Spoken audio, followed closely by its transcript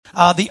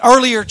the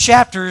earlier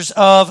chapters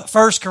of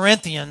 1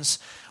 Corinthians,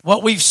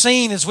 what we've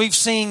seen is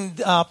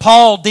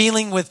Paul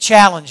dealing with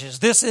challenges.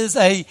 This is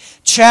a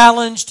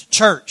challenged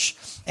church.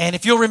 And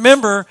if you'll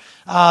remember,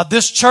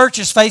 this church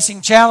is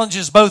facing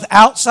challenges both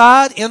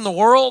outside in the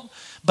world,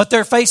 but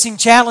they're facing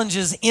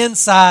challenges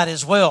inside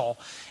as well.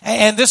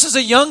 And this is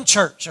a young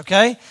church,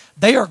 okay?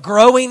 They are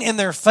growing in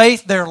their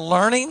faith. They're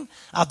learning.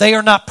 They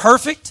are not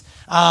perfect.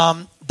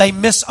 They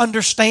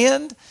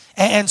misunderstand.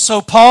 And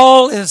so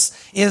Paul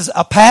is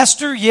a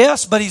pastor,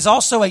 yes, but he's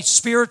also a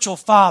spiritual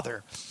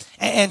father.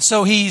 And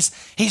so he's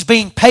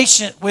being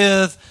patient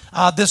with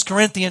this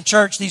Corinthian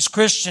church, these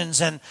Christians.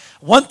 And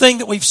one thing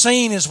that we've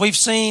seen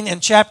in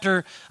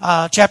chapters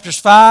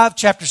 5,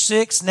 chapter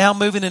 6, now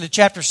moving into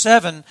chapter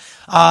 7,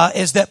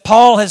 is that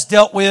Paul has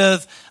dealt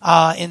with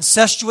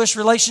incestuous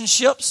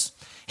relationships.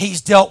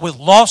 He's dealt with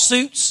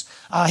lawsuits.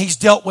 He's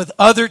dealt with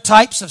other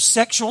types of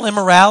sexual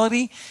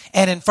immorality.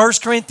 And in 1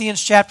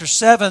 Corinthians chapter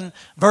 7,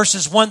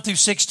 verses 1 through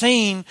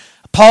 16,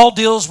 Paul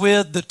deals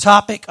with the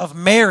topic of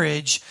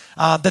marriage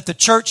that the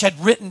church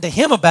had written to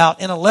him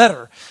about in a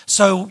letter.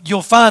 So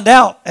you'll find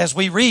out as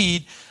we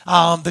read,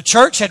 the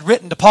church had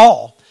written to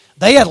Paul.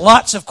 They had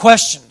lots of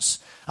questions.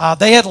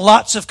 They had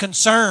lots of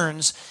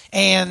concerns,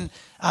 and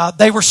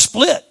they were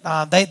split.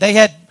 They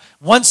had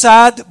one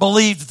side that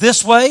believed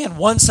this way and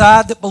one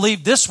side that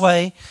believed this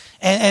way.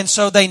 And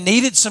so they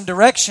needed some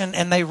direction,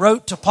 and they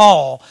wrote to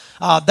Paul.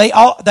 They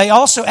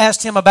also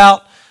asked him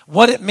about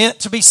what it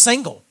meant to be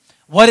single,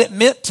 what it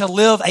meant to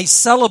live a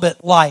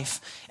celibate life.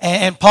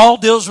 And Paul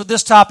deals with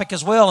this topic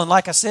as well. And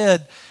like I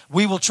said,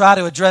 we will try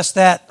to address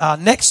that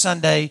next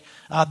Sunday,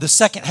 the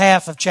second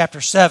half of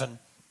chapter 7.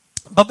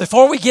 But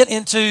before we get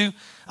into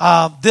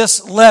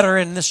this letter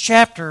and this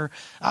chapter,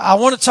 I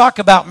want to talk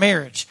about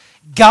marriage.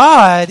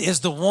 God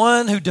is the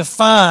one who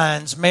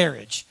defines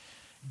marriage.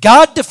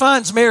 God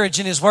defines marriage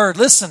in His Word.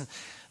 Listen,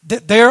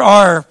 there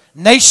are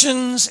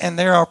nations and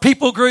there are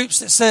people groups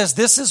that says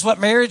this is what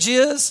marriage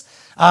is.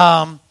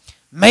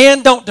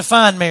 Man don't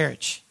define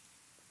marriage.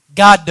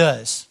 God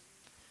does.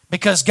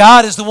 Because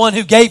God is the one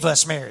who gave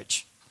us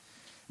marriage.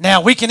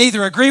 Now, we can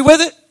either agree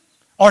with it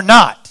or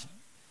not.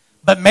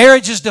 But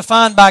marriage is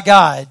defined by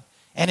God,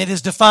 and it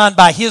is defined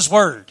by His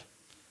Word.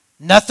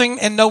 Nothing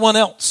and no one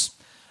else.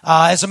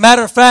 As a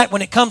matter of fact,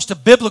 when it comes to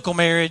biblical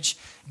marriage,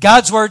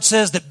 God's Word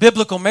says that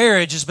biblical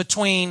marriage is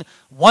between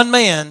one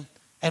man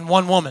and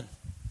one woman.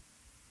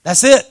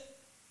 That's it.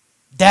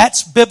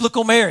 That's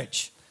biblical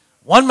marriage.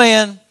 One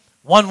man,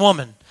 one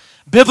woman.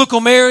 Biblical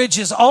marriage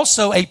is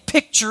also a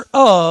picture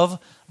of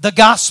the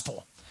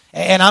gospel.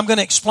 And I'm going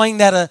to explain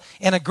that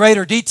in a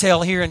greater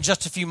detail here in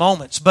just a few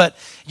moments. But,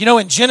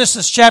 in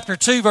Genesis chapter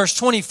 2, verse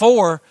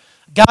 24,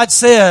 God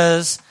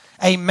says,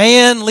 a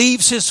man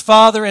leaves his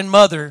father and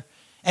mother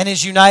and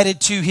is united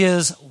to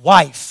his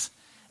wife,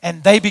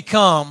 and they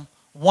become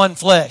one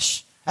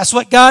flesh. That's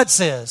what God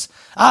says.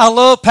 I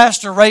love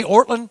Pastor Ray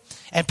Ortlund,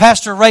 and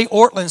Pastor Ray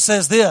Ortlund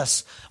says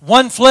this: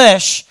 one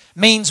flesh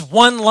means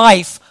one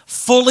life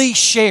fully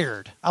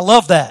shared. I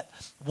love that.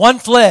 One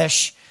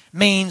flesh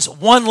means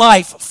one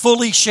life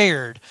fully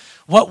shared.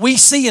 What we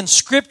see in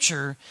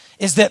Scripture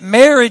is that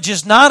marriage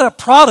is not a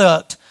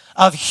product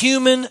of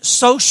human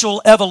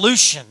social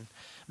evolution.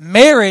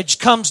 Marriage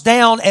comes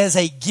down as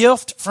a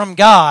gift from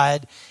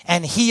God,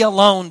 and He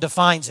alone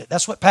defines it.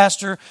 That's what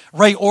Pastor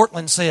Ray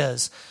Ortlund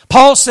says.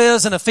 Paul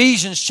says in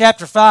Ephesians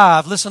chapter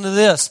 5, listen to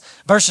this,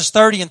 verses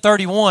 30 and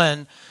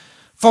 31,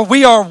 for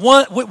we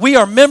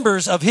are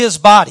members of His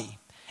body.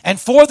 And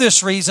for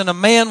this reason, a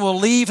man will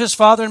leave his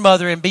father and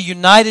mother and be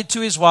united to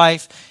his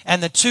wife,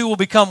 and the two will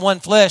become one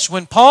flesh.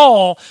 When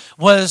Paul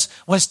was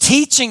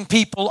teaching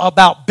people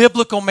about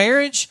biblical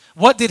marriage,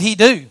 what did he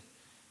do?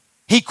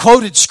 He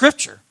quoted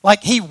Scripture.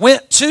 Like he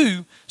went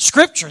to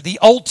Scripture, the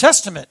Old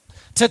Testament,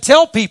 to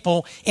tell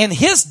people in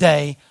his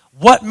day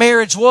what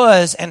marriage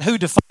was and who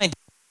defined it.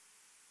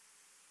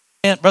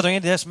 And Brother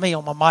Andy, that's me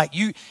on my mic.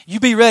 You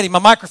be ready. My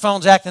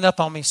microphone's acting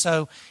up on me,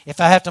 so if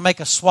I have to make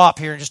a swap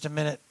here in just a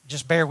minute,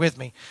 just bear with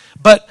me.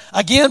 But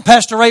again,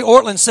 Pastor Ray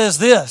Ortlund says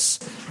this: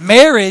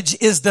 marriage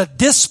is the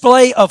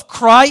display of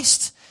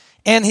Christ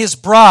and His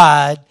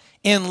bride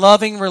in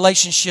loving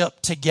relationship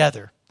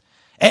together.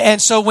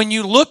 And so when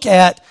you look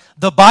at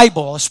the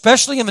Bible,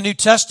 especially in the New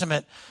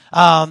Testament,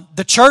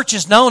 the church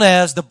is known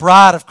as the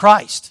bride of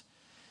Christ.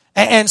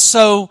 And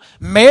so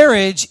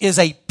marriage is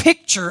a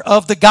picture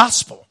of the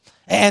gospel.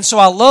 And so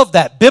I love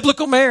that.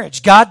 Biblical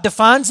marriage, God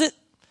defines it.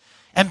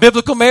 And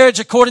biblical marriage,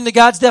 according to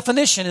God's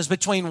definition, is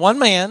between one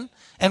man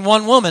and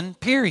one woman,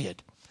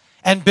 period.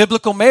 And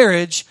biblical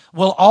marriage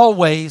will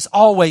always,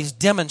 always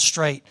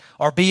demonstrate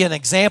or be an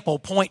example,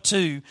 point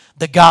to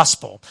the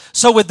gospel.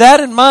 So with that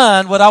in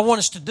mind, what I want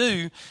us to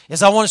do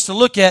is I want us to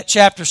look at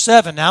chapter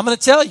 7. Now I'm going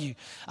to tell you,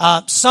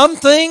 some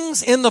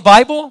things in the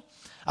Bible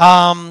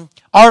are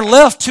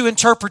left to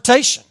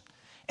interpretation.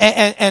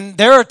 And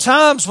there are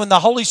times when the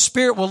Holy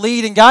Spirit will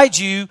lead and guide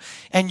you,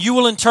 and you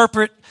will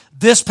interpret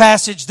this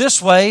passage this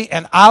way,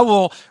 and I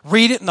will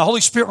read it, and the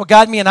Holy Spirit will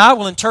guide me, and I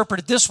will interpret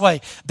it this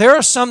way. There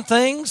are some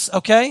things,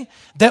 okay,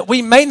 that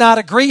we may not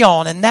agree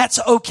on, and that's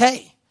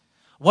okay.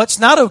 What's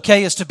not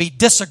okay is to be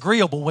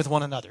disagreeable with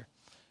one another.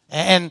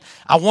 And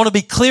I want to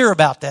be clear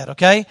about that,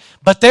 okay?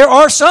 But there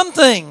are some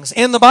things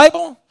in the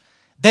Bible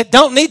that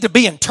don't need to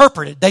be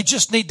interpreted. They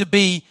just need to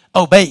be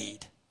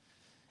obeyed.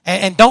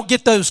 And don't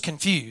get those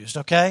confused,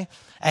 okay?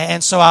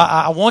 And so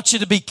I want you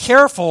to be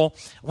careful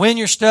when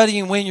you're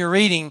studying, when you're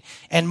reading.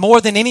 And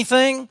more than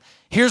anything,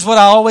 here's what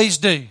I always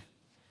do.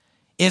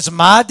 Is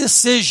my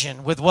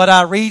decision with what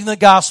I read in the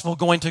gospel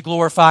going to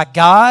glorify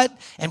God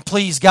and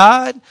please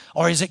God,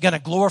 or is it going to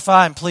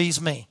glorify and please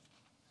me?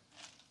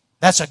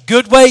 That's a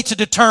good way to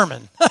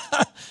determine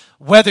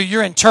whether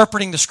you're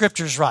interpreting the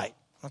scriptures right,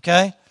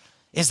 okay?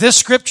 Is this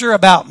scripture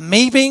about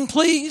me being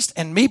pleased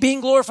and me being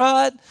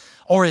glorified,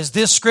 or is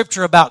this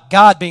scripture about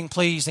God being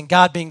pleased and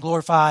God being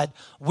glorified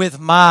with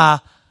my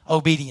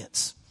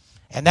obedience?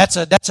 And that's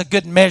a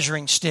good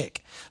measuring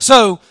stick.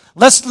 So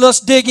let's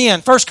dig in.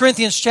 1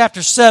 Corinthians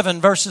chapter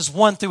 7, verses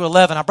 1 through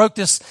 11. I broke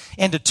this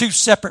into two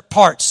separate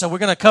parts. So we're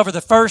going to cover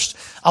the first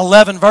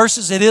 11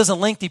 verses. It is a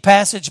lengthy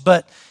passage,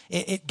 but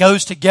it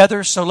goes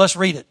together. So let's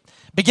read it.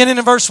 Beginning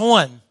in verse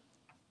 1.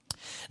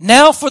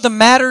 Now for the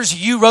matters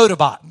you wrote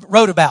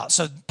about.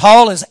 So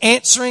Paul is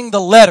answering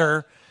the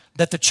letter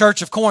that the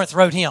church of Corinth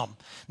wrote him.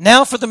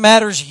 Now for the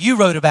matters you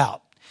wrote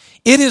about.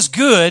 It is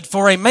good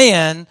for a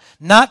man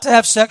not to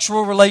have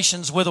sexual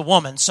relations with a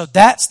woman. So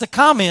that's the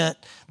comment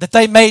that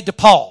they made to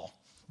Paul.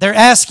 They're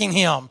asking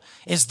him,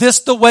 is this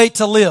the way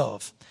to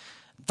live?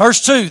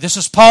 Verse 2, this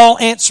is Paul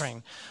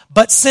answering.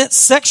 But since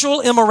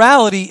sexual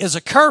immorality is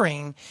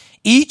occurring,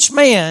 each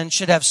man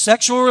should have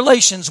sexual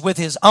relations with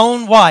his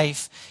own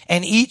wife,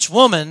 and each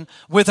woman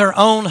with her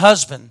own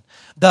husband.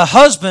 The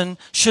husband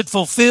should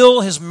fulfill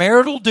his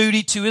marital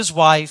duty to his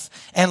wife,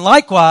 and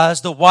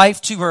likewise the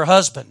wife to her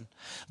husband.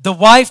 The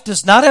wife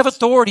does not have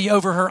authority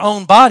over her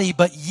own body,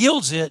 but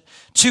yields it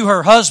to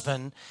her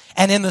husband.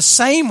 And in the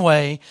same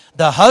way,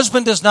 the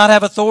husband does not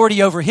have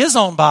authority over his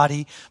own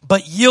body,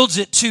 but yields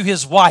it to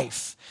his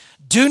wife.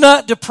 Do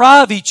not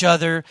deprive each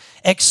other,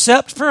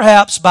 except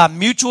perhaps by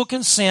mutual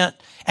consent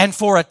and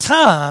for a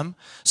time,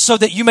 so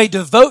that you may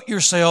devote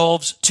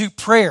yourselves to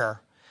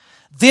prayer.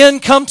 Then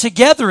come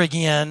together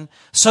again,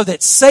 so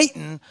that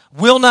Satan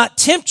will not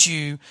tempt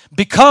you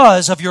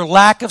because of your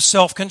lack of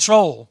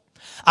self-control.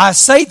 I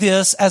say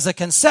this as a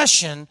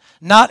concession,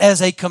 not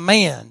as a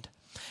command.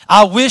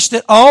 I wish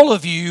that all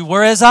of you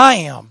were as I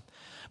am,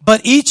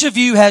 but each of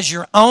you has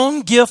your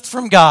own gift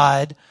from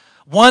God.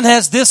 One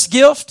has this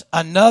gift,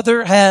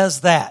 another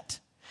has that.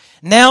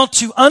 Now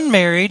to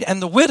unmarried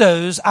and the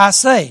widows I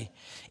say,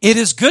 it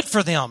is good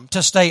for them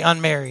to stay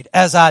unmarried,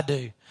 as I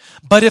do.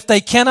 But if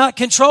they cannot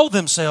control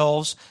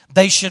themselves,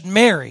 they should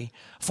marry,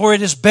 for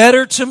it is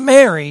better to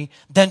marry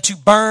than to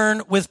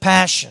burn with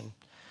passion.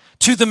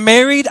 To the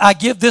married I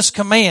give this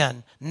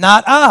command,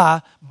 not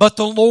I, but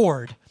the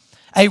Lord.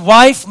 A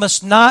wife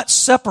must not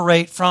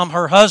separate from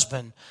her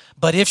husband,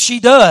 but if she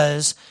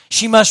does,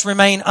 she must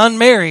remain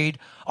unmarried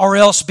or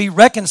else be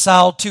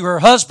reconciled to her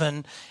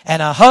husband,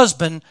 and a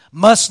husband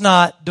must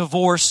not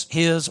divorce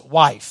his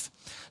wife.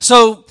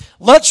 So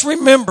let's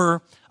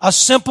remember a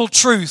simple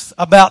truth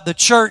about the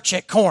church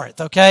at Corinth,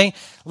 okay?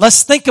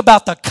 Let's think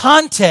about the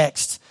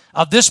context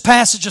of this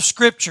passage of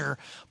Scripture.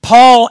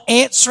 Paul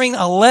answering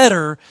a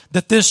letter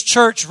that this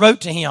church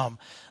wrote to him.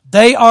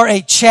 They are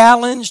a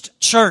challenged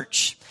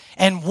church.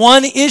 And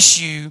one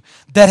issue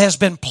that has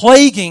been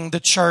plaguing the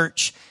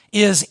church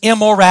is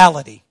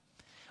immorality.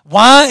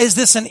 Why is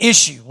this an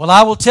issue? Well,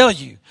 I will tell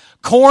you.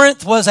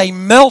 Corinth was a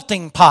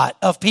melting pot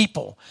of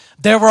people.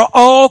 There were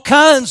all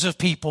kinds of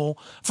people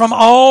from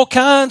all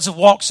kinds of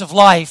walks of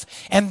life,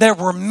 and there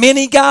were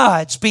many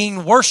gods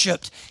being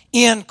worshipped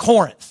in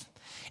Corinth.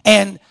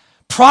 And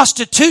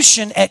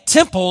prostitution at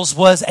temples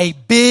was a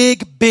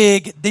big,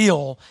 big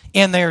deal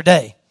in their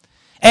day.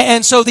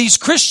 And so these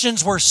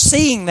Christians were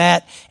seeing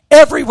that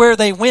everywhere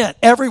they went,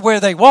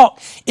 everywhere they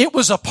walked. It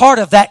was a part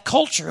of that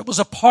culture. It was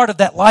a part of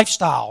that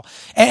lifestyle.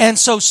 And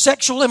so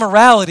sexual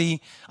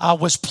immorality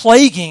was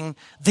plaguing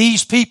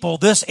these people,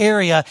 this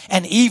area,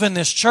 and even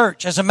this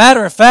church. As a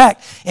matter of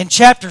fact, in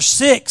chapter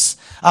 6,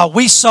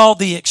 we saw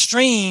the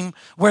extreme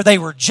where they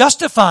were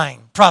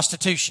justifying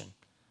prostitution.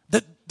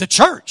 The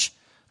church.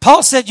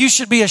 Paul said you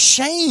should be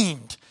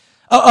ashamed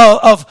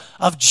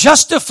of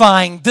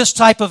justifying this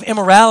type of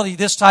immorality,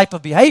 this type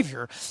of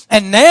behavior.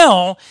 And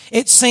now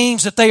it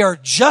seems that they are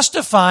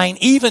justifying,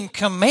 even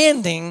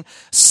commanding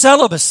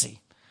celibacy,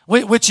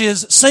 which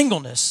is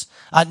singleness.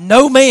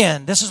 No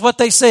man, this is what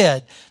they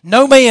said,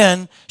 no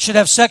man should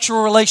have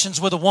sexual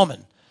relations with a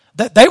woman.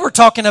 They were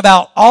talking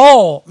about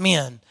all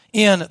men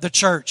in the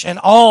church and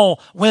all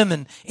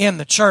women in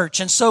the church.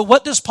 And so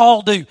what does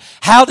Paul do?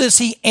 How does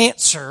he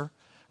answer,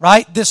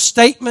 right, this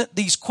statement,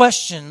 these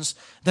questions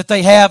that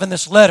they have in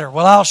this letter?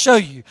 Well, I'll show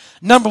you.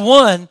 Number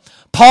one,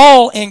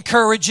 Paul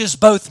encourages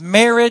both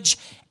marriage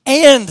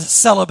and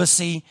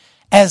celibacy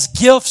as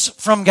gifts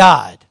from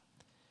God.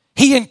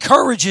 He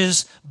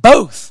encourages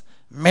both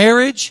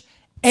marriage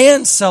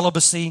and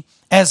celibacy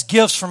as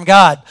gifts from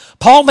God.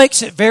 Paul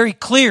makes it very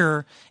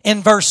clear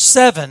in verse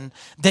 7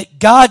 that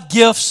God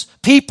gifts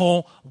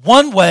people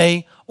one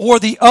way or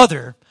the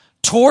other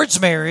towards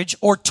marriage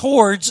or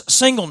towards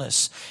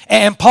singleness.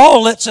 And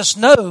Paul lets us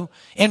know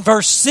in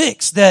verse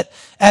 6 that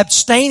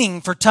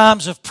abstaining for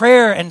times of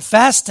prayer and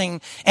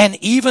fasting and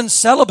even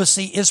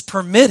celibacy is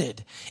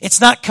permitted.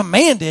 It's not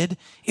commanded,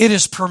 it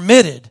is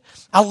permitted.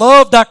 I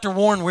love Dr.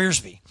 Warren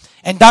Wiersbe.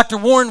 And Dr.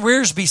 Warren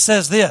Wiersbe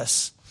says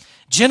this,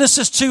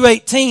 Genesis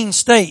 2:18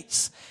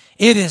 states,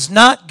 "It is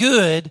not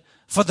good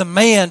for the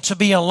man to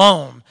be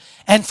alone."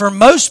 And for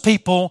most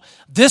people,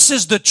 this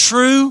is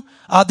true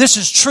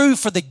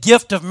for the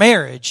gift of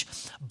marriage.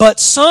 But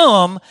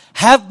some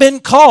have been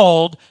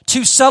called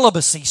to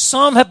celibacy.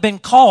 Some have been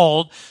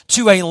called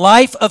to a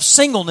life of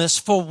singleness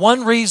for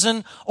one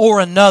reason or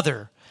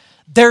another.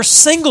 Their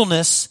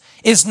singleness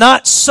is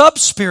not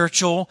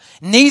sub-spiritual,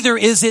 neither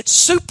is it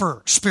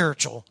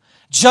super-spiritual.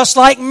 Just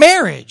like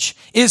marriage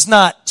is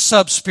not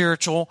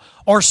sub-spiritual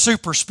or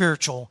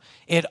super-spiritual.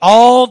 It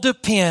all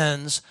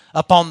depends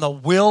upon the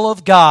will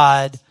of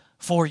God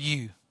for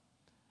you.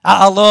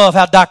 I love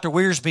how Dr.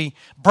 Wiersbe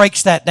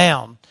breaks that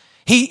down.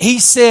 He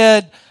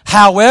said,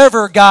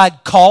 however God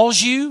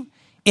calls you,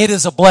 it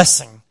is a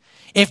blessing.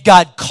 If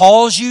God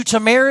calls you to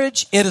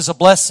marriage, it is a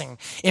blessing.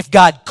 If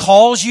God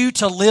calls you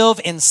to live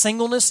in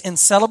singleness, in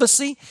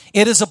celibacy,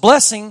 it is a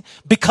blessing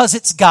because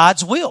it's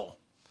God's will.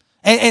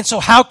 And so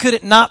how could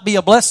it not be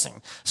a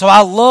blessing? So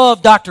I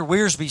love Dr.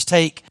 Wiersbe's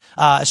take,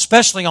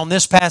 especially on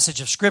this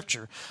passage of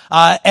Scripture.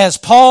 As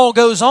Paul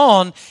goes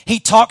on, he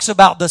talks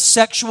about the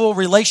sexual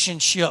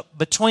relationship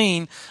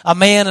between a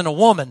man and a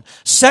woman.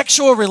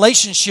 Sexual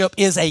relationship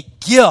is a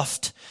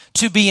gift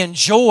to be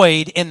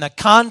enjoyed in the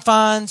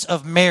confines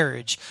of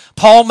marriage.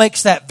 Paul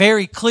makes that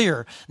very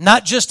clear,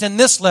 not just in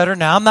this letter.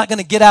 Now, I'm not going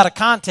to get out of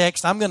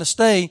context. I'm going to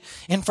stay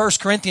in 1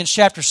 Corinthians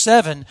chapter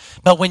 7.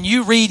 But when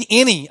you read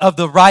any of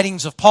the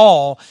writings of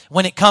Paul,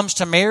 when it comes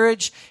to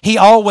marriage, he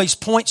always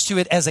points to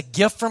it as a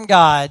gift from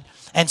God,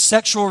 and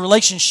sexual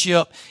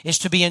relationship is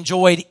to be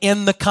enjoyed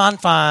in the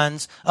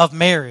confines of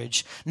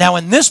marriage. Now,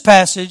 in this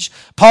passage,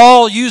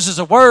 Paul uses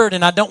a word,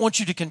 and I don't want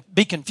you to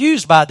be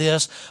confused by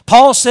this.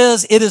 Paul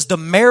says it is the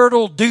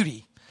marital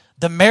duty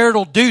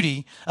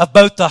of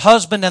both the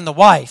husband and the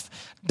wife.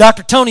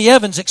 Dr. Tony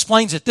Evans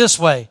explains it this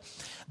way.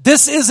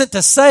 This isn't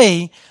to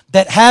say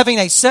that having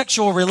a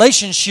sexual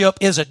relationship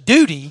is a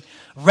duty.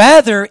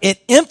 Rather,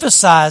 it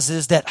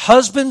emphasizes that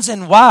husbands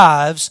and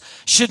wives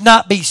should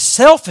not be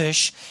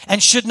selfish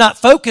and should not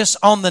focus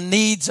on the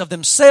needs of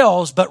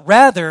themselves, but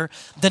rather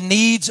the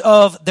needs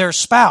of their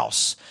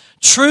spouse.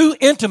 True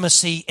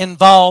intimacy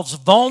involves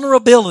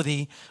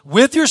vulnerability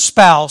with your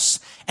spouse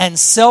and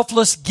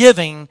selfless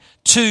giving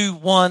to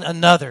one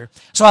another.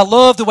 So I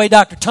love the way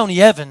Dr. Tony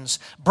Evans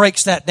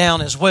breaks that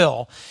down as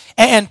well.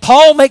 And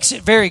Paul makes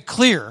it very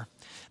clear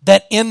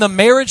that in the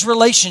marriage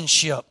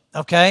relationship,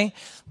 okay,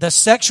 the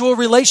sexual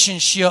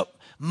relationship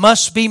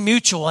must be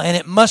mutual and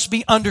it must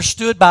be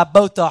understood by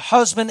both the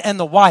husband and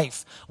the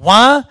wife.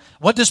 Why?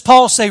 What does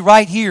Paul say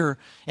right here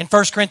in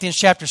 1 Corinthians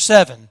chapter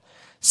 7?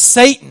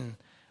 Satan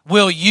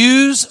will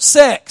use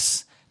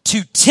sex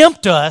to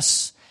tempt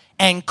us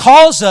and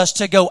cause us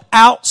to go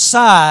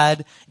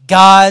outside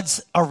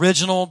God's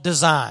original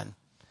design.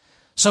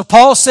 So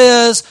Paul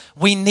says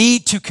we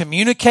need to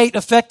communicate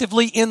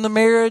effectively in the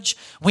marriage.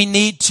 We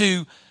need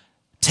to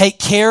take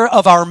care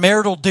of our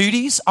marital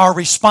duties, our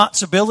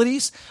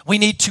responsibilities. We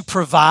need to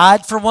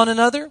provide for one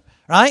another,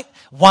 right?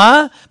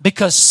 Why?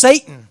 Because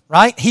Satan,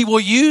 right? He will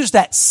use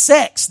that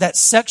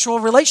sexual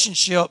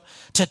relationship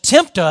to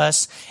tempt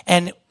us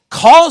and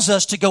cause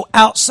us to go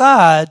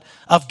outside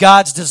of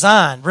God's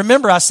design.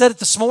 Remember, I said it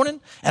this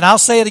morning, and I'll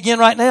say it again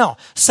right now.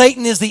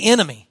 Satan is the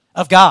enemy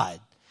of God.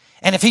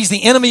 And if he's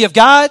the enemy of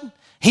God,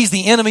 he's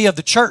the enemy of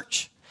the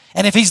church.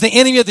 And if he's the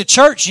enemy of the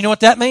church, you know what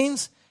that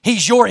means?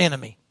 He's your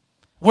enemy.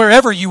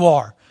 Wherever you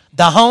are,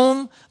 the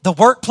home, the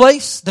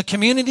workplace, the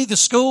community, the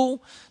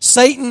school,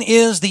 Satan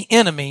is the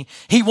enemy.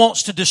 He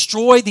wants to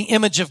destroy the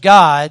image of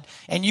God,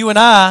 and you and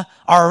I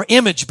are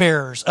image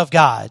bearers of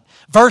God.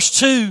 Verse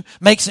 2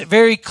 makes it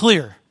very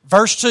clear.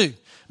 Verse 2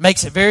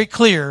 makes it very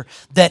clear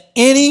that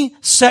any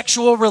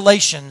sexual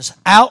relations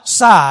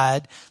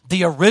outside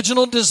the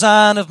original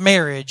design of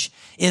marriage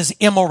is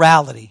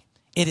immorality.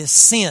 It is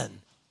sin.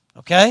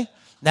 Okay?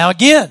 Now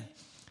again,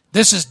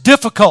 this is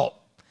difficult.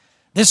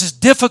 This is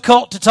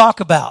difficult to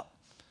talk about.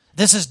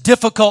 This is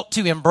difficult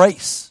to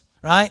embrace,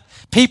 right?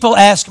 People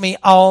ask me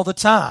all the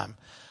time,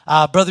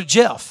 Brother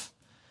Jeff,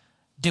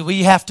 do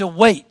we have to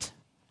wait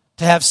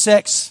to have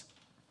sex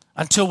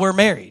until we're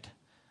married?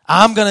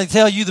 I'm going to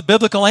tell you the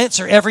biblical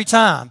answer every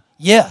time.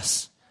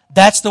 Yes,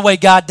 that's the way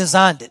God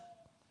designed it.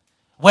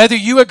 Whether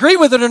you agree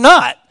with it or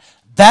not,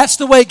 that's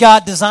the way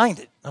God designed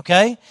it,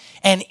 okay?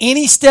 And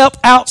any step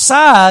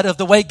outside of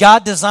the way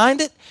God designed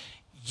it,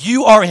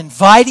 you are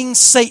inviting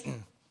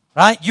Satan,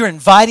 right? You're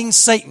inviting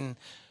Satan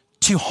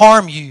to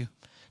harm you,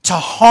 to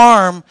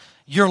harm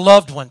your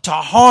loved one, to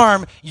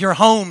harm your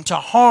home, to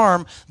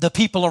harm the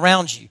people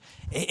around you.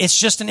 It's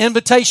just an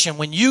invitation.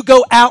 When you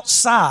go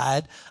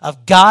outside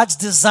of God's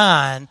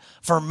design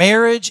for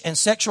marriage and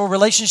sexual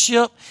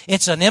relationship,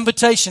 it's an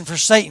invitation for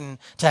Satan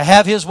to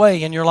have his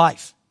way in your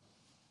life.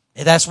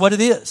 That's what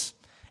it is.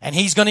 and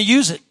He's going to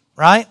use it,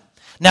 right?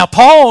 Now,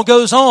 Paul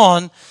goes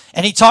on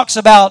and he talks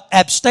about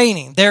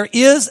abstaining. There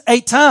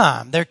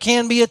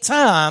can be a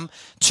time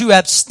to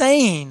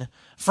abstain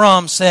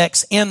from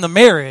sex in the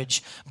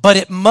marriage, but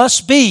it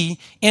must be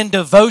in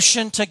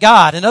devotion to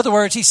God. In other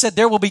words, he said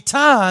there will be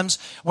times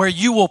where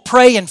you will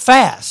pray and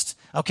fast,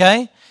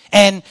 okay?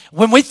 And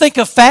when we think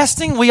of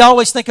fasting, we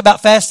always think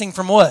about fasting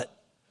from what?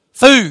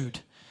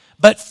 Food.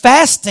 But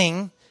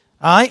fasting,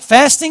 all right,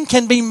 fasting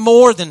can be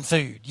more than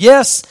food.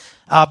 Yes,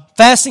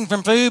 fasting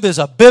from food is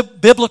a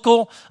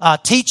biblical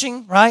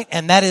teaching, right?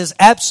 And that is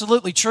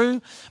absolutely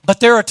true. But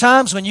there are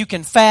times when you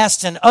can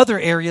fast in other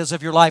areas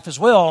of your life as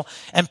well.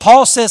 And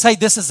Paul says, hey,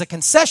 this is a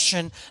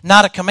concession,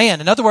 not a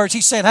command. In other words,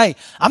 he's saying, hey,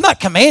 I'm not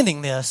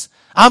commanding this.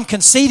 I'm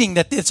conceding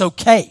that it's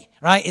okay,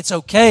 right? It's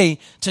okay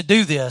to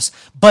do this.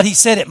 But he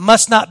said it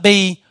must not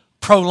be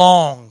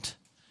prolonged.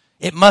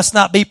 It must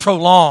not be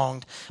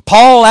prolonged.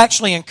 Paul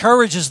actually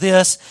encourages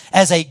this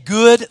as a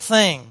good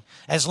thing,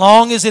 as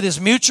long as it is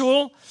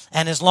mutual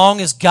and as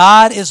long as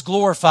God is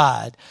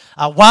glorified.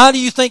 Why do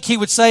you think he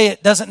would say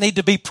it doesn't need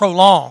to be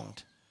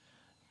prolonged?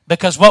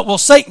 Because what will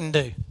Satan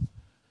do?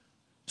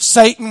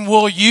 Satan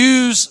will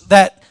use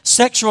that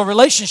sexual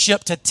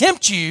relationship to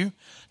tempt you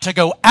to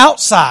go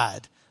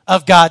outside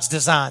of God's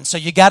design. So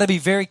you got to be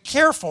very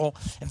careful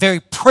and very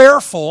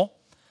prayerful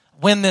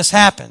when this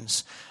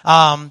happens.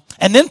 And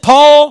then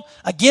Paul,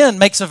 again,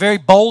 makes a very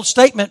bold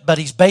statement, but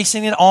he's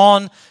basing it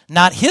on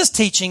not his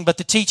teaching, but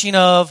the teaching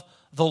of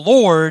the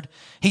Lord.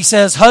 He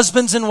says,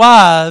 husbands and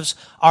wives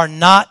are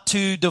not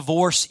to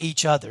divorce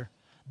each other.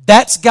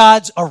 That's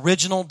God's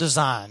original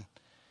design.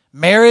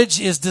 Marriage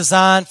is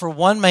designed for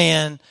one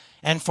man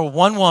and for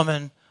one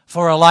woman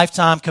for a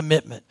lifetime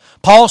commitment.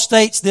 Paul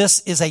states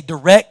this is a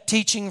direct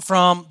teaching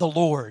from the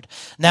Lord.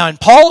 Now in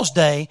Paul's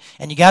day,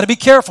 and you got to be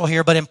careful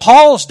here, but in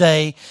Paul's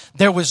day,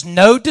 there was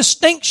no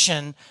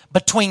distinction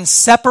between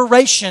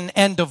separation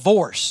and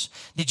divorce.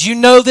 Did you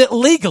know that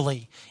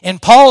legally, in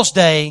Paul's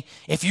day,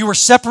 if you were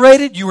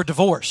separated, you were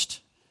divorced?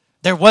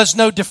 There was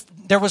no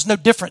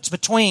difference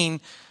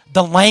between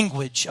the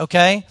language,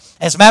 okay?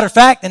 As a matter of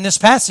fact, in this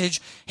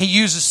passage, he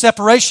uses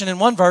separation in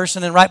one verse,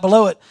 and then right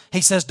below it, he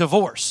says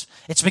divorce.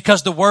 It's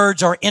because the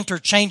words are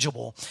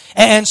interchangeable.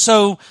 And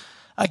so,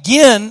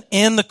 again,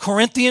 in the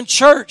Corinthian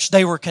church,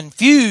 they were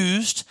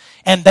confused,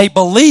 and they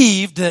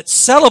believed that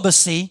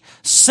celibacy,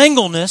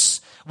 singleness,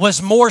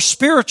 was more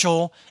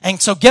spiritual. And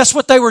so guess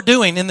what they were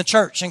doing in the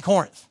church in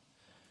Corinth?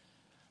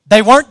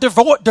 They weren't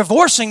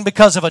divorcing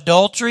because of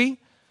adultery,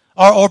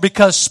 or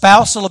because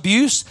spousal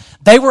abuse.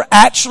 They were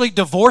actually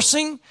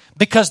divorcing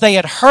because they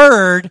had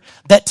heard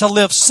that to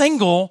live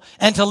single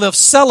and to live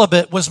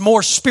celibate was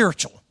more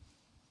spiritual.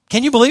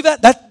 Can you believe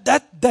that?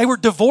 That they were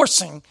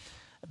divorcing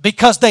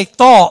because they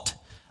thought,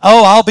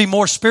 oh, I'll be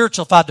more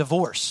spiritual if I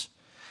divorce.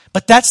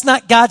 But that's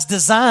not God's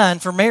design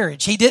for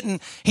marriage. He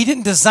didn't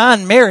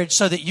design marriage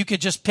so that you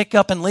could just pick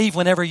up and leave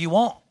whenever you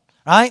want,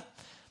 right?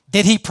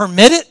 Did he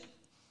permit it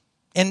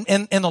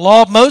in the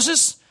law of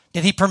Moses?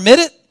 Did he permit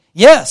it?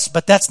 Yes,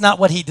 but that's not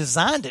what he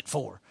designed it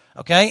for,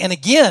 okay? And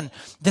again,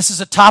 this is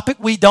a topic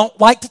we don't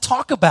like to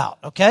talk about,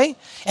 okay?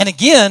 And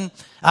again,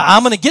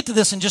 I'm going to get to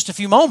this in just a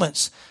few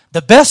moments.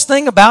 The best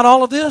thing about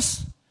all of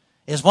this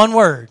is one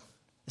word.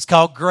 It's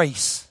called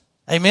grace.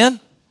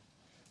 Amen?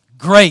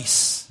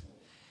 Grace.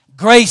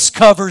 Grace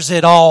covers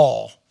it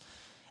all.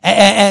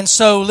 And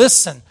so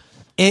listen,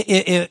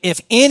 if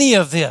any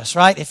of this,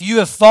 right, if you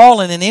have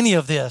fallen in any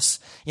of this,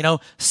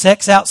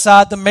 sex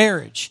outside the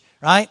marriage,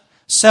 right,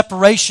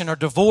 separation or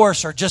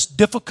divorce or just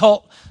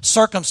difficult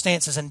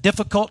circumstances and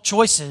difficult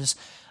choices,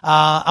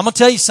 I'm going to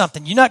tell you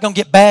something. You're not going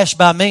to get bashed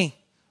by me,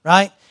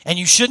 right? And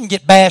you shouldn't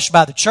get bashed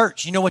by the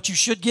church. You know what you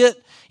should get?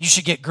 You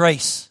should get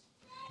grace.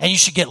 And you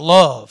should get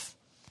love.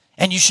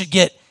 And you should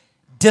get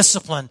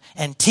discipline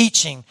and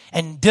teaching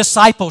and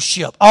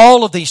discipleship.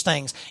 All of these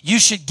things. You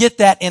should get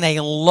that in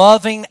a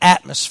loving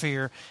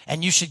atmosphere.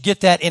 And you should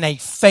get that in a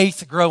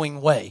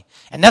faith-growing way.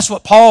 And that's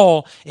what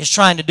Paul is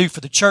trying to do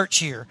for the church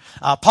here.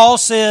 Paul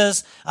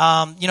says,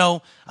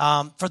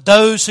 for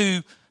those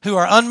who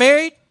are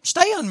unmarried,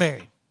 stay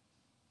unmarried.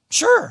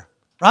 Sure,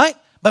 right?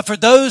 But for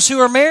those who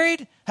are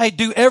married, hey,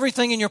 do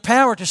everything in your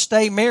power to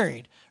stay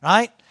married,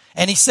 right?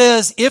 And he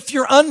says, if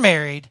you're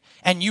unmarried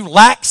and you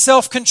lack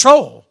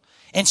self-control,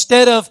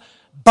 instead of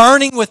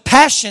burning with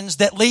passions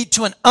that lead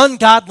to an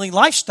ungodly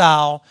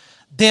lifestyle,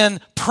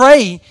 then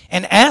pray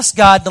and ask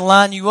God to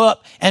line you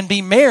up and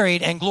be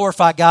married and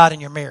glorify God in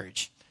your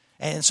marriage.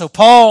 And so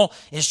Paul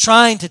is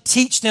trying to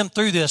teach them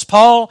through this.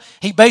 Paul,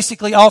 he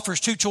basically offers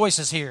two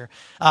choices here.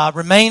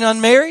 Remain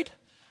unmarried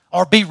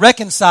or be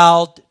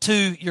reconciled to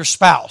your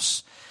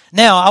spouse.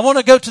 Now, I want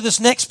to go to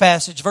this next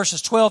passage,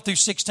 verses 12 through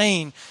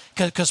 16,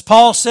 because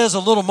Paul says a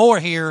little more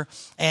here,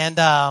 and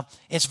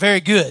it's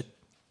very good.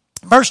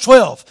 Verse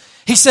 12,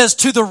 he says,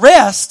 to the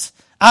rest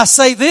I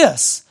say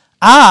this,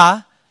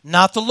 I,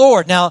 not the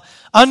Lord. Now,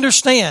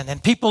 understand,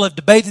 and people have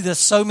debated this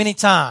so many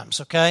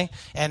times, okay?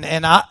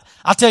 And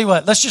I'll tell you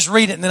what, let's just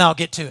read it and then I'll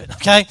get to it,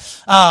 okay?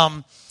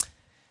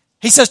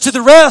 He says, to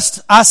the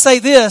rest I say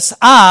this,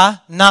 I,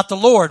 not the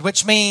Lord,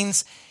 which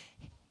means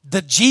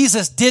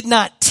Jesus did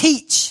not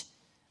teach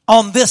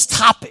on this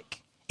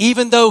topic.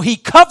 Even though he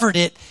covered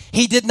it,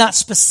 he did not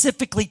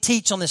specifically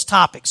teach on this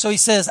topic. So he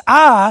says,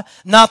 I,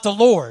 not the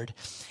Lord.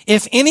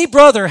 If any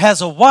brother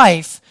has a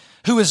wife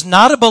who is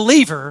not a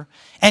believer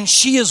and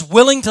she is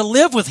willing to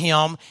live with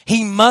him,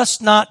 he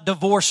must not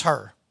divorce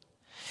her.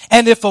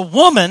 And if a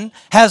woman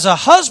has a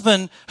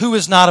husband who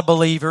is not a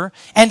believer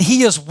and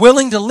he is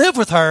willing to live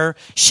with her,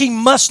 she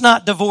must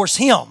not divorce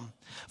him.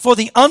 For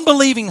the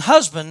unbelieving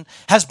husband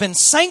has been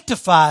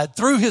sanctified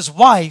through his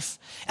wife,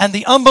 and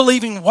the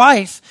unbelieving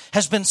wife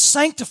has been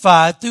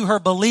sanctified through her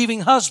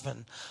believing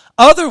husband.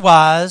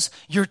 Otherwise,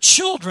 your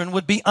children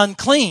would be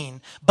unclean,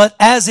 but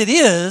as it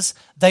is,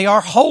 they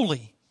are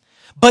holy.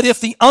 But if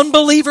the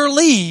unbeliever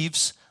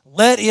leaves,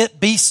 let it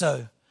be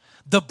so.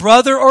 The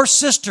brother or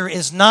sister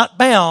is not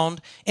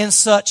bound in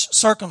such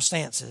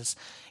circumstances.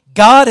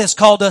 God has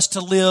called us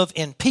to live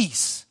in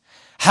peace.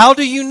 How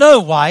do you know,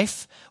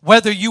 wife,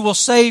 whether you will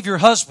save your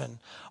husband?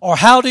 Or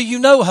how do you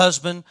know,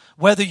 husband,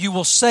 whether you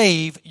will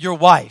save your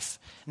wife?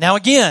 Now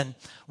again,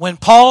 when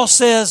Paul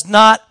says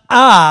not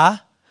I,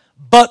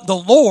 but the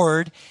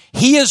Lord,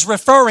 he is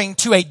referring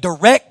to a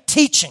direct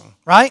teaching,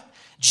 right?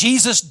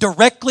 Jesus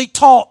directly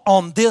taught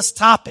on this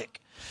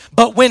topic.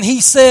 But when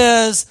he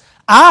says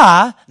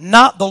I,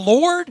 not the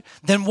Lord,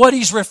 then what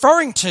he's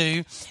referring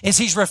to is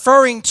he's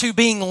referring to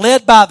being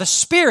led by the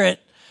Spirit,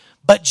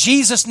 but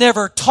Jesus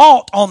never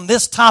taught on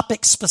this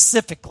topic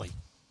specifically.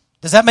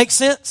 Does that make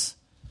sense?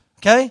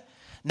 Okay?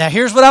 Now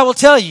here's what I will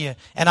tell you,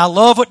 and I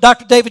love what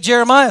Dr. David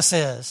Jeremiah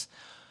says.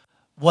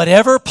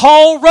 Whatever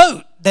Paul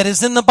wrote that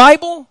is in the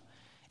Bible,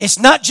 it's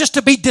not just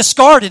to be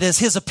discarded as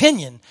his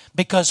opinion,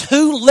 because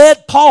who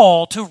led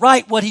Paul to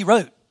write what he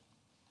wrote?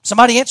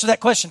 Somebody answer that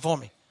question for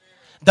me.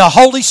 The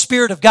Holy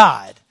Spirit of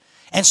God.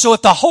 And so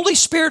if the Holy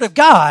Spirit of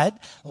God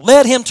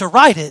led him to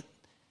write it,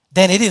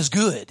 then it is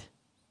good.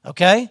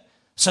 Okay?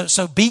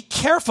 So be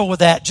careful with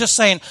that. Just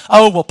saying,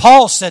 oh, well,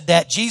 Paul said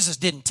that. Jesus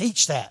didn't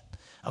teach that.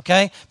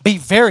 Okay? Be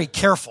very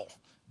careful.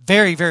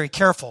 Very, very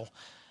careful.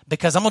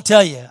 Because I'm going to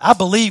tell you, I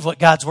believe what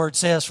God's Word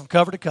says from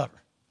cover to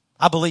cover.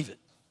 I believe it.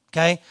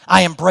 Okay?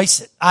 I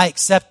embrace it. I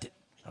accept it.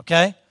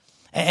 Okay?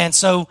 And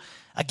so,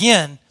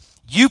 again,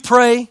 you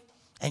pray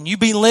and you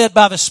be led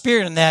by the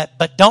Spirit in that,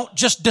 but don't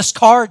just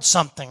discard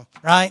something,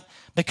 right?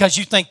 Because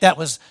you think that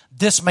was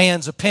this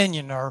man's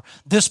opinion or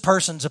this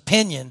person's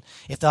opinion.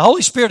 If the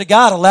Holy Spirit of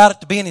God allowed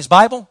it to be in His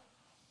Bible,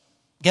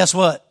 guess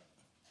what?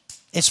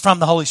 It's from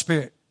the Holy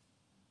Spirit.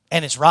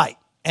 And it's right.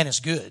 And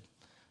it's good.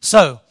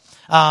 So,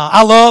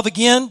 I love,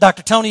 again,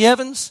 Dr. Tony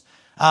Evans.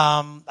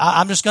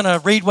 I'm just going to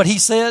read what he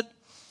said.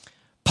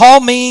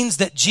 Paul means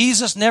that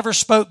Jesus never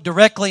spoke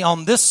directly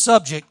on this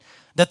subject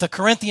that the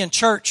Corinthian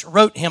church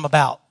wrote him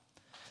about.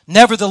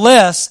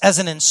 Nevertheless, as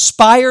an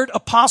inspired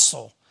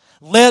apostle,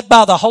 led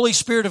by the Holy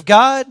Spirit of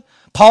God,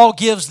 Paul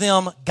gives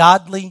them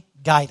godly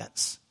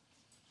guidance.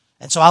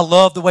 And so I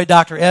love the way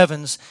Dr.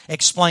 Evans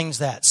explains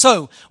that.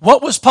 So,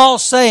 what was Paul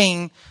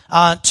saying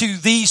to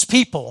these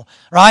people,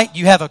 right?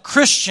 You have a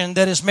Christian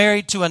that is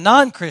married to a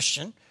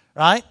non-Christian,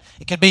 right?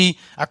 It could be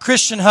a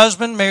Christian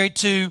husband married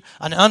to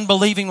an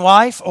unbelieving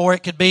wife, or it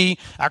could be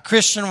a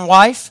Christian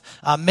wife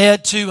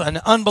married to an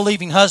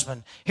unbelieving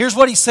husband. Here's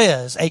what he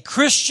says. A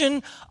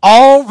Christian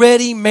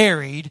already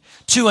married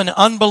to an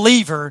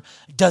unbeliever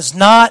does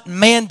not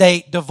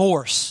mandate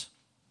divorce.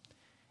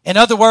 In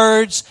other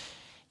words,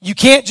 you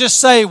can't just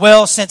say,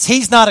 well, since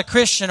he's not a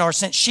Christian or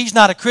since she's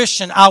not a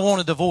Christian, I want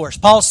a divorce.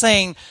 Paul's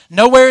saying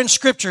nowhere in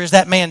Scripture is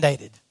that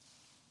mandated.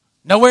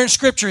 Nowhere in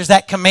Scripture is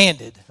that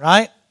commanded,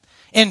 right?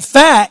 In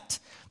fact,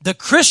 the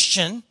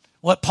Christian,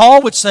 what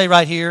Paul would say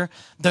right here,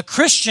 the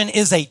Christian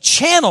is a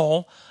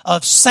channel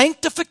of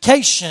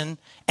sanctification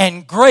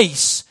and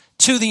grace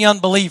to the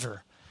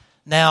unbeliever.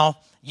 Now,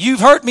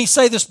 you've heard me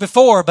say this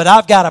before, but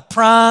I've got a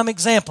prime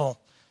example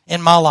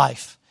in my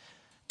life.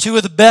 Two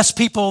of the best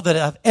people that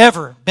have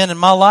ever been in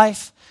my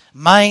life,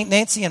 my Aunt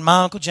Nancy and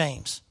my Uncle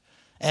James.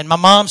 And my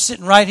mom's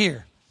sitting right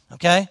here,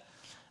 okay?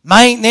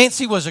 My Aunt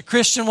Nancy was a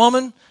Christian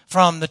woman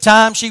from the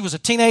time she was a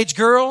teenage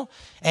girl,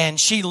 and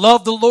she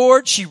loved the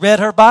Lord. She read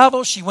her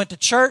Bible. She went to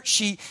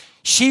church.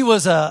 She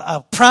was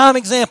a prime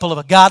example of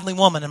a godly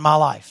woman in my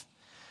life.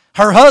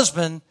 Her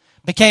husband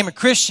became a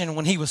Christian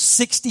when he was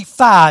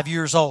 65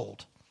 years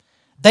old.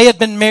 They had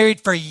been married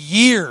for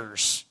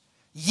years.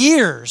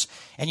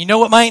 And you know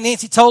what my Aunt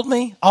Nancy told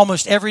me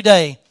almost every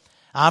day?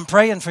 I'm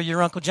praying for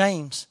your Uncle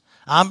James.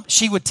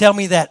 She would tell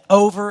me that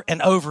over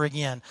and over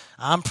again.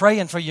 I'm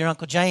praying for your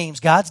Uncle James.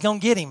 God's going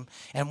to get him.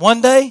 And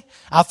one day,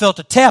 I felt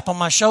a tap on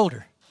my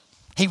shoulder.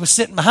 He was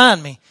sitting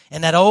behind me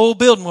in that old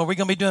building where we're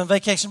going to be doing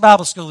Vacation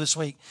Bible School this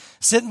week.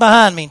 Sitting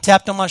behind me and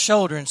tapped on my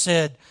shoulder and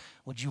said,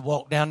 would you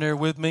walk down there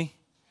with me?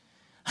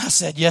 I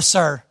said, yes,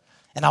 sir.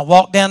 And I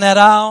walked down that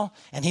aisle,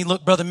 and he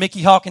looked Brother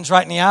Mickey Hawkins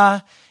right in the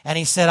eye, and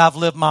he said, I've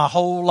lived my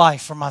whole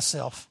life for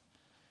myself.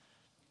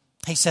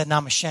 He said, and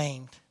I'm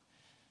ashamed.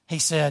 He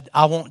said,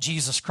 I want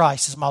Jesus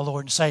Christ as my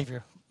Lord and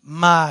Savior.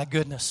 My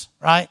goodness,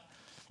 right?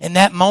 In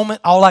that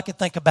moment, all I could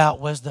think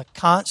about was the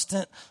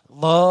constant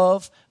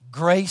love,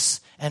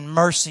 grace and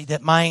mercy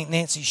that my Aunt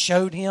Nancy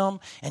showed him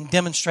and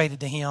demonstrated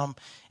to him,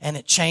 and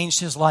it changed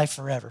his life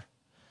forever.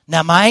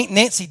 Now, my Aunt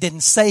Nancy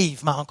didn't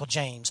save my Uncle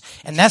James,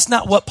 and that's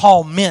not what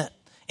Paul meant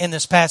in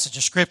this passage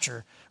of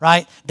Scripture,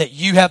 right? That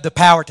you have the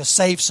power to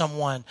save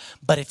someone.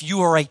 But if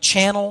you are a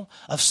channel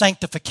of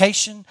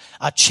sanctification,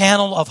 a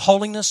channel of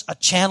holiness, a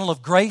channel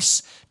of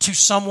grace to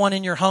someone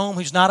in your home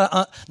who's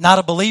not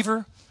a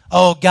believer,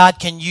 oh, God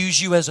can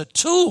use you as a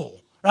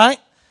tool, right?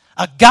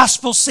 A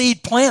gospel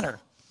seed planter,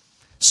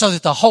 so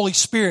that the Holy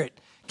Spirit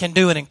can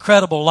do an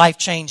incredible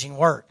life-changing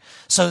work.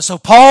 So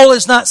Paul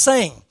is not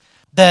saying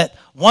that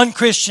one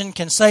Christian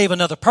can save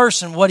another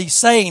person. What he's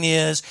saying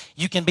is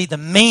you can be the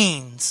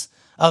means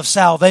of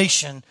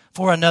salvation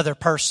for another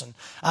person.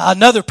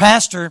 Another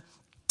pastor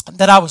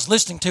that I was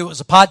listening to, it was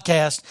a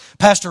podcast,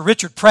 Pastor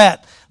Richard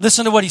Pratt,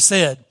 listen to what he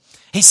said.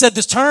 He said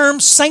the term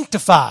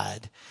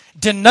sanctified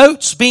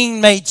denotes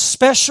being made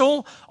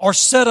special or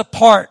set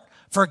apart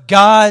for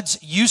God's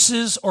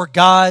uses or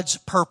God's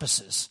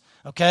purposes.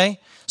 Okay?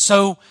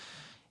 So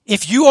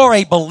if you are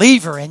a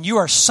believer and you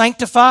are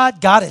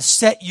sanctified, God has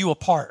set you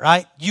apart,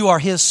 right? You are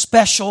His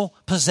special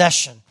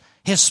possession,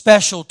 His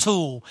special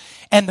tool.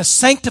 And the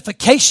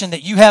sanctification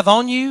that you have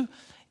on you,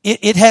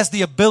 it has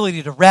the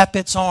ability to wrap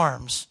its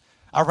arms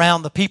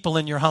around the people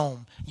in your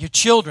home, your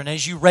children,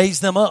 as you raise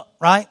them up,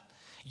 right?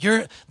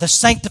 The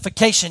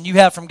sanctification you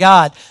have from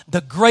God, the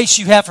grace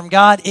you have from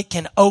God, it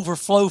can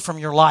overflow from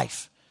your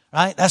life,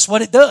 right? That's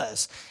what it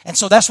does. And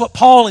so that's what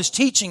Paul is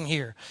teaching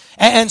here.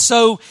 And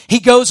so he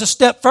goes a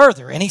step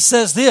further and he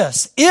says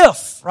this,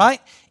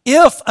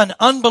 if an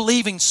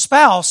unbelieving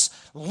spouse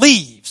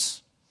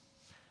leaves,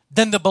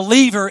 then the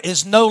believer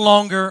is no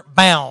longer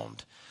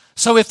bound.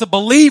 So if the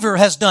believer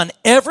has done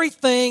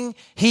everything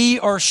he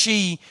or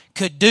she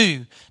could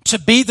do to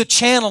be the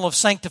channel of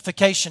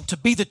sanctification, to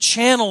be the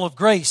channel of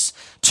grace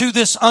to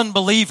this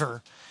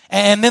unbeliever,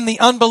 and then the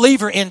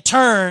unbeliever in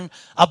turn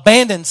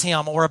abandons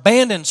him or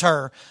abandons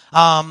her,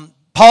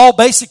 Paul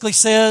basically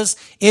says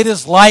it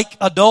is like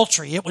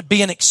adultery. It would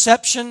be an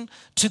exception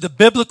to the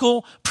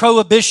biblical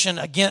prohibition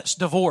against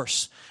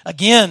divorce.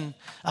 Again,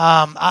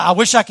 I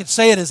wish I could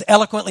say it as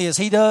eloquently as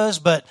he does,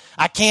 but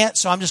I can't,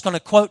 so I'm just going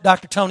to quote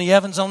Dr. Tony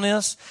Evans on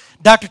this.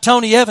 Dr.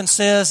 Tony Evans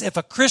says, if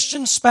a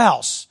Christian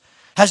spouse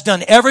has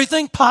done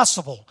everything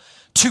possible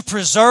to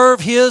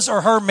preserve his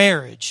or her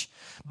marriage,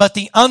 but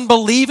the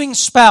unbelieving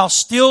spouse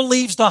still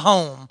leaves the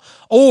home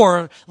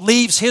or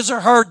leaves his or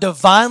her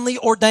divinely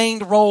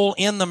ordained role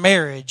in the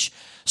marriage,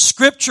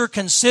 Scripture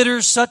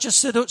considers such a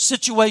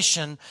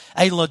situation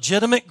a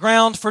legitimate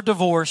ground for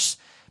divorce,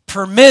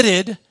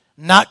 permitted,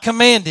 not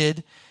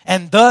commanded,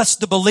 and thus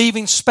the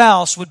believing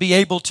spouse would be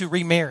able to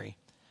remarry.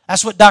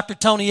 That's what Dr.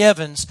 Tony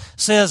Evans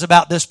says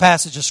about this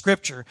passage of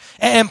Scripture.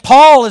 And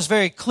Paul is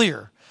very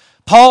clear.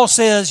 Paul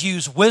says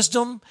use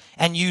wisdom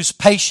and use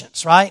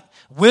patience, right?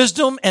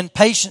 Wisdom and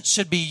patience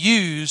should be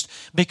used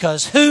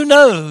because who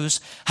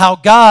knows how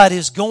God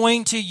is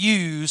going to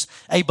use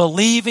a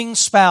believing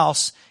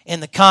spouse in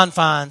the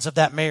confines of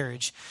that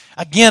marriage.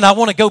 Again, I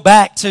want to go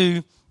back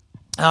to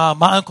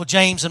my Uncle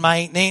James and my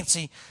Aunt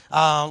Nancy.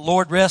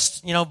 Lord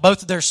rest,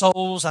 both of their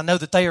souls. I know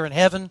that they are in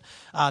heaven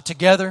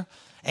together.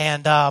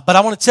 But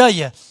I want to tell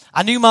you,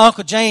 I knew my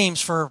Uncle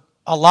James for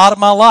a lot of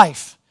my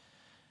life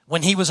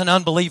when he was an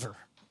unbeliever,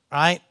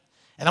 right?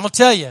 And I'm going to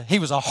tell you, he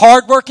was a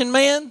hardworking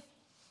man.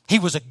 He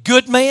was a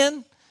good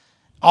man.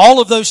 All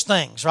of those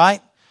things,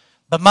 right?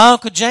 But my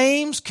Uncle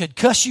James could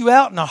cuss you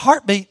out in a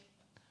heartbeat,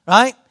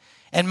 right?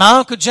 And my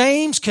Uncle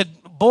James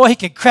he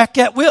could crack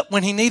that whip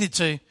when he needed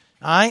to,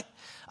 all right?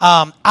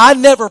 I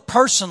never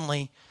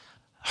personally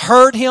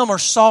heard him or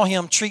saw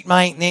him treat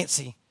my Aunt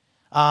Nancy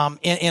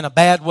in a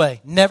bad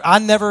way. I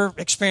never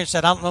experienced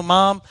that. I don't know,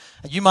 Mom,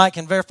 you might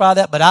can verify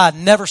that, but I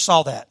never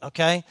saw that,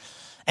 okay?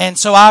 And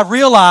so I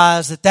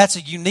realized that that's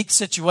a unique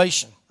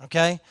situation,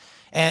 okay?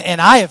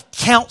 And I have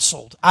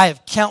counseled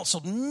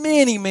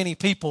many, many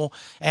people,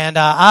 and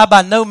I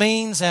by no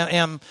means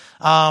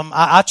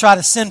I try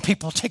to send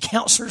people to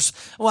counselors,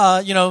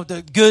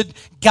 the good,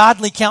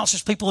 godly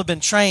counselors, people who have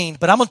been trained.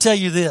 But I'm going to tell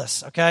you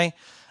this, okay?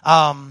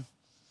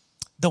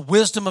 The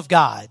wisdom of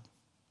God,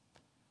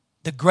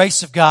 the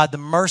grace of God, the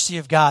mercy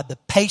of God, the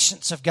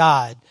patience of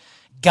God,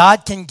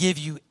 God can give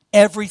you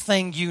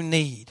everything you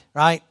need,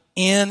 right?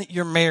 In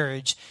your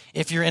marriage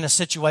if you're in a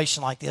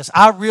situation like this.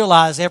 I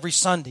realize every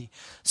Sunday,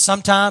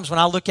 sometimes when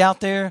I look out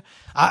there,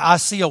 I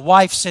see a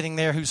wife sitting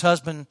there whose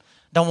husband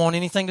don't want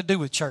anything to do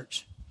with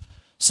church.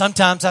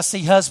 Sometimes I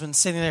see husbands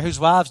sitting there whose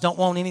wives don't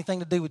want anything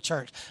to do with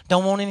church,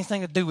 don't want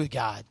anything to do with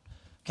God.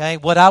 Okay?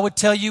 What I would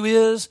tell you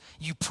is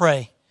you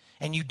pray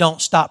and you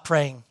don't stop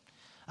praying.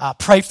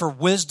 Pray for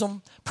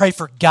wisdom. Pray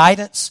for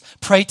guidance.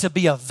 Pray to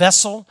be a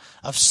vessel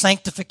of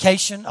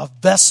sanctification, a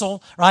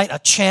vessel, right? A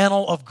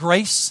channel of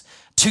grace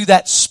to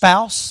that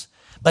spouse.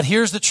 But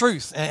here's the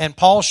truth, and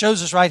Paul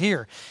shows us right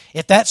here.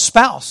 If that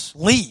spouse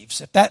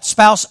leaves, if that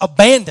spouse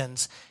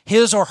abandons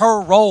his or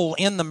her role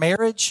in the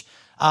marriage,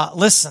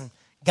 listen,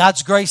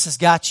 God's grace has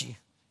got you.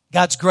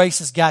 God's grace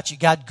has got you.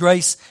 God's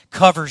grace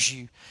covers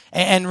you.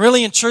 And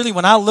really and truly,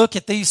 when I look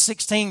at these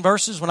 16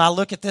 verses, when I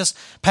look at this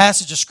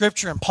passage of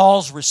Scripture and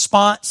Paul's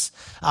response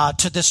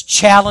to this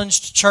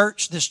challenged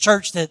church, this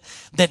church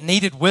that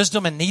needed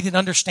wisdom and needed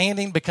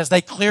understanding because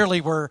they clearly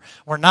were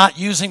not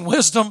using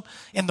wisdom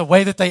in the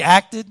way that they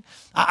acted,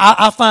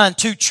 I find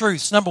two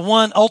truths. Number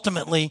one,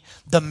 ultimately,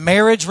 the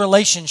marriage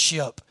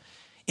relationship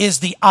is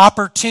the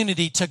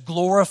opportunity to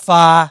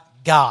glorify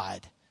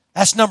God.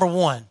 That's number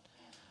one.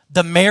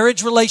 The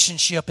marriage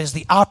relationship is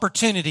the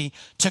opportunity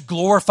to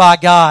glorify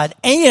God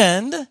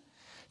and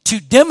to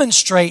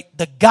demonstrate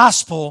the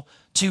gospel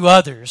to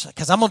others.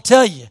 Because I'm going to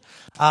tell you,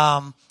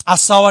 I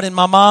saw it in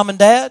my mom and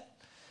dad.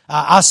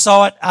 I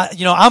saw it,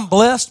 I'm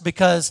blessed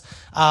because,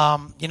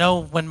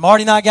 when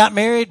Marty and I got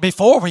married,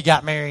 before we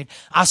got married,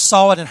 I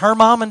saw it in her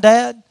mom and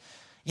dad.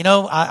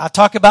 I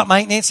talk about my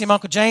Aunt Nancy and my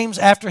Uncle James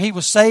after he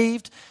was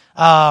saved.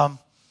 I'm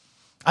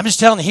just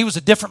telling you, he was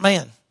a different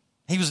man.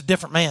 He was a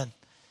different man.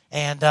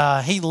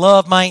 And he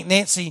loved my Aunt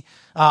Nancy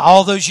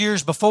all those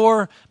years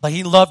before, but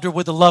he loved her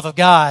with the love of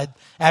God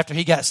after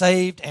he got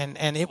saved,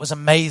 and it was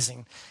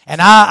amazing.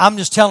 And I'm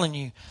just telling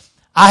you,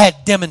 I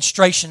had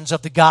demonstrations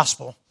of the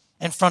gospel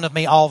in front of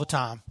me all the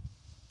time.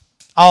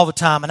 All the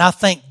time. And I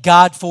thank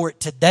God for it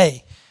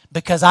today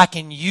because I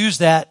can use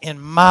that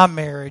in my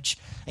marriage,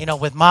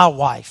 with my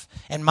wife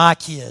and my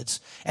kids.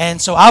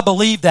 And so I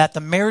believe that the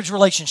marriage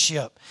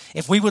relationship,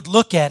 if we would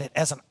look at it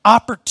as an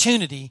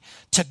opportunity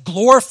to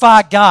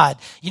glorify God.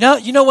 You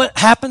know what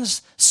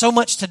happens so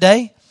much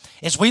today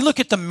is we look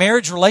at the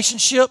marriage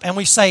relationship and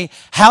we say,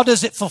 how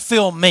does it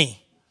fulfill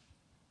me?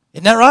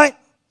 Isn't that right?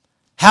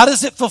 How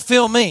does it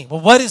fulfill me? Well,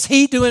 what is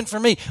he doing for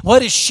me?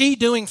 What is she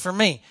doing for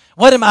me?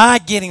 What am I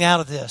getting out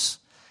of this?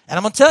 And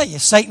I'm going to tell you,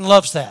 Satan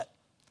loves that.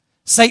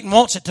 Satan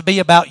wants it to be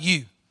about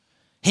you.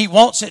 He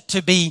wants it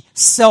to be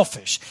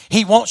selfish.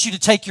 He wants you to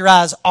take your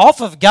eyes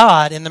off of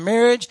God in the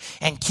marriage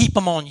and keep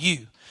them on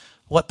you.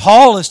 What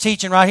Paul is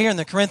teaching right here in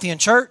the Corinthian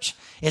church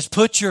is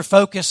put your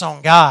focus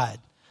on God.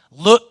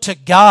 Look to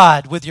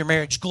God with your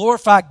marriage.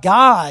 Glorify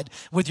God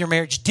with your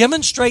marriage.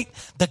 Demonstrate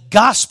the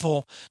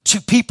gospel to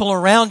people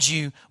around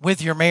you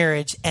with your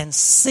marriage and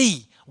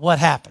see what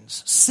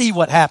happens. See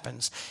what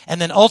happens. And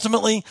then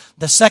ultimately,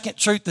 the second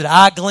truth that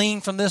I glean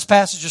from this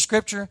passage of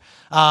Scripture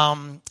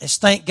is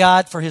thank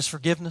God for His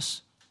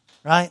forgiveness.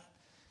 Right?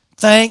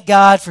 Thank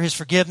God for His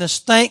forgiveness.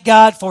 Thank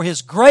God for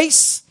His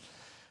grace.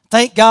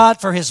 Thank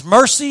God for His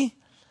mercy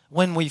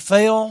when we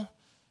fail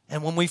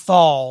and when we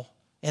fall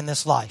in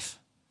this life.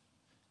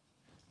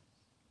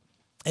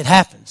 It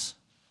happens.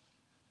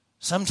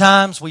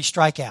 Sometimes we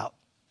strike out.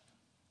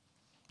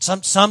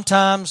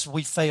 Sometimes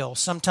we fail.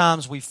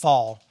 Sometimes we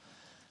fall.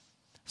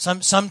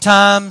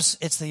 Sometimes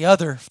it's the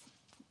other,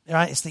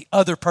 right? It's the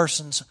other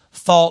person's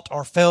fault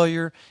or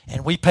failure,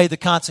 and we pay the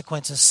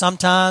consequences.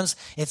 Sometimes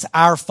it's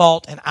our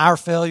fault and our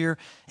failure,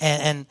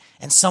 and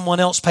someone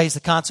else pays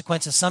the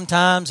consequences.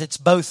 Sometimes it's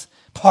both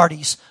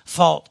parties'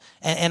 fault.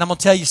 And I'm going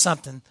to tell you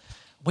something.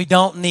 We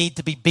don't need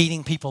to be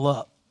beating people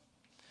up,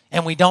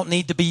 and we don't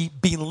need to be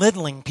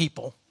belittling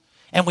people,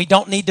 and we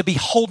don't need to be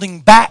holding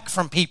back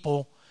from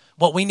people.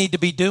 What we need to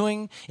be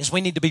doing is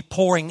we need to be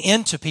pouring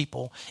into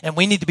people, and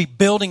we need to be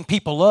building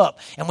people up,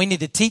 and we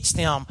need to teach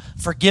them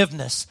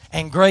forgiveness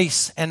and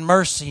grace and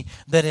mercy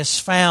that is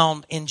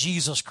found in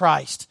Jesus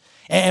Christ.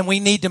 And we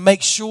need to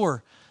make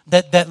sure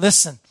that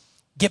listen,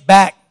 get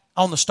back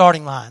on the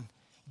starting line.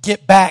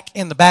 Get back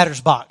in the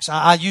batter's box.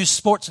 I use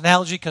sports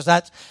analogy because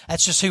that's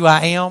just who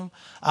I am.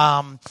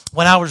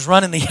 When I was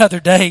running the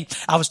other day,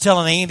 I was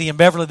telling Andy and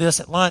Beverly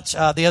this at lunch.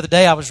 The other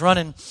day I was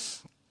running,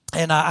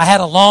 and I had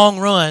a long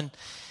run.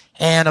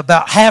 And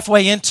about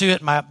halfway into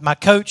it, my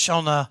coach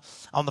on the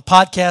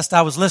podcast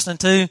I was listening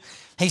to,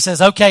 he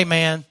says, "Okay,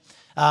 man,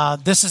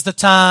 this is the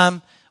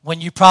time when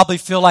you probably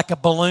feel like a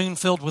balloon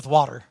filled with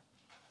water,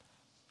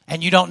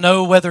 and you don't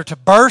know whether to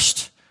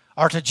burst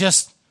or to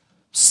just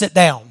sit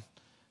down."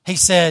 He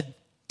said,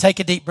 "Take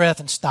a deep breath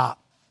and stop."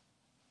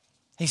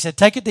 He said,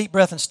 "Take a deep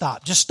breath and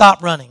stop. Just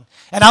stop running."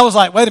 And I was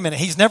like, "Wait a minute.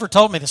 He's never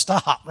told me to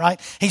stop, right?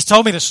 He's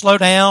told me to slow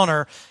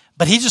down,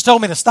 but he just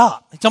told me to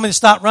stop. He told me to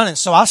stop running,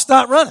 so I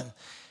stopped running."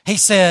 He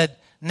said,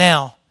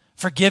 "Now,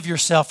 forgive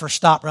yourself or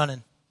stop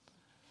running."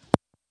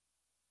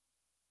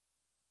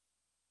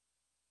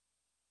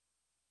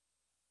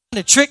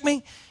 To trick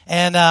me,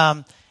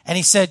 and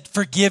he said,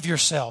 "Forgive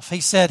yourself." He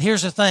said,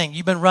 "Here's the thing.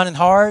 You've been running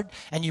hard,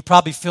 and you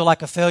probably feel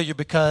like a failure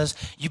because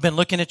you've been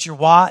looking at your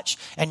watch,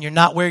 and you're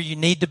not where you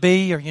need to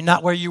be, or you're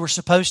not where you were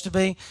supposed to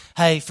be.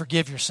 Hey,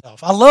 forgive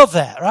yourself." I love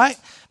that, right?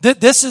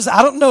 This is,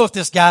 I don't know if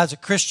this guy is a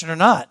Christian or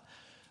not,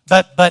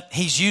 but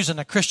he's using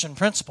a Christian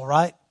principle,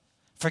 right?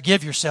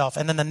 Forgive yourself.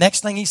 And then the next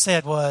thing he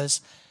said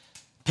was,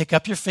 pick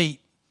up your feet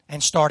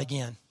and start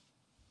again.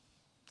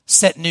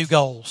 Set new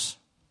goals.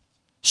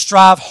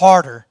 Strive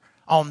harder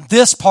on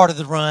this part of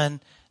the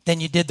run than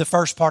you did the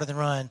first part of the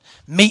run.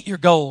 Meet your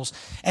goals.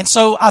 And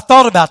so I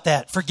thought about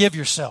that. Forgive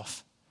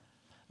yourself.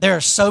 There are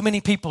so many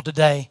people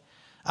today,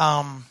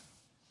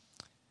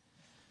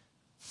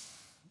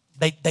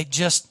 they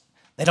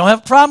They don't have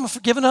a problem with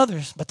forgiving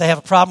others, but they have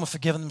a problem with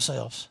forgiving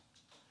themselves.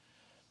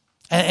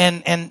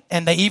 And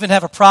they even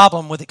have a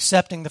problem with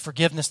accepting the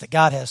forgiveness that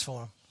God has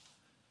for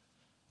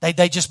them.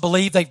 They just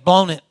believe they've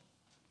blown it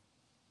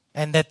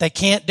and that they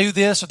can't do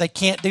this or they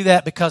can't do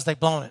that because they've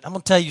blown it. I'm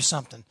going to tell you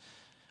something.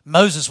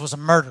 Moses was a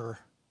murderer.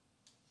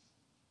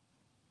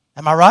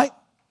 Am I right?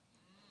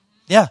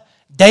 Yeah.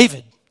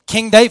 David,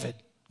 King David,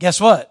 guess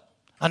what?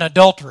 An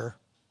adulterer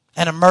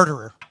and a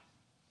murderer.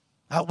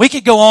 We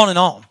could go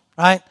on,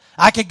 right?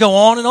 I could go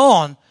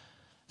on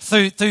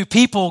through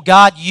people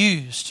God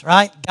used,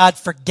 right? God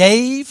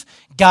forgave,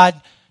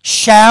 God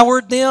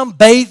showered them,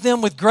 bathed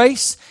them with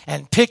grace,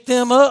 and picked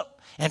them up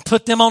and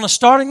put them on a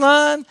starting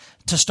line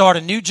to start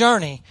a new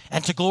journey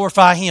and to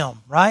glorify Him,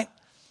 right?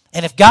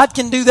 And if God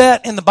can do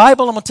that in the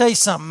Bible, I'm going to tell you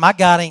something, my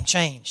God ain't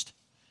changed.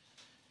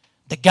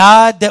 The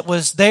God that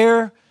was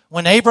there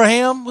when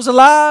Abraham was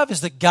alive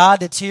is the God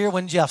that's here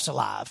when Jeff's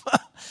alive.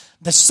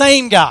 The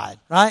same God,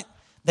 right?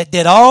 That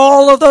did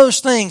all of those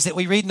things that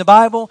we read in the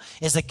Bible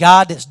is the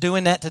God that's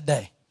doing that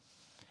today.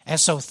 And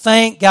so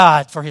thank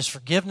God for His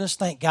forgiveness.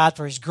 Thank God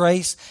for His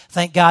grace.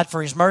 Thank God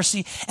for His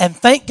mercy. And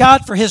thank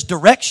God for His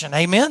direction.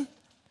 Amen?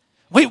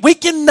 We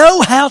can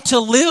know how to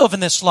live in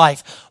this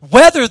life,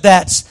 whether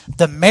that's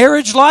the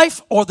marriage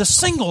life or the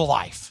single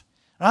life,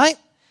 right?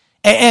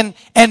 And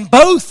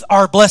both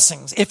are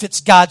blessings. If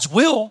it's God's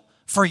will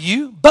for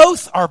you,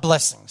 both are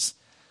blessings.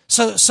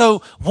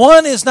 So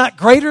one is not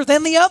greater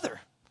than the other.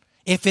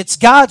 If it's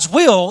God's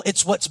will,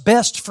 it's what's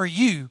best for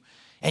you,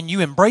 and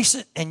you embrace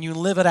it and you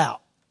live it out.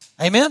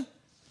 Amen?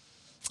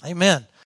 Amen.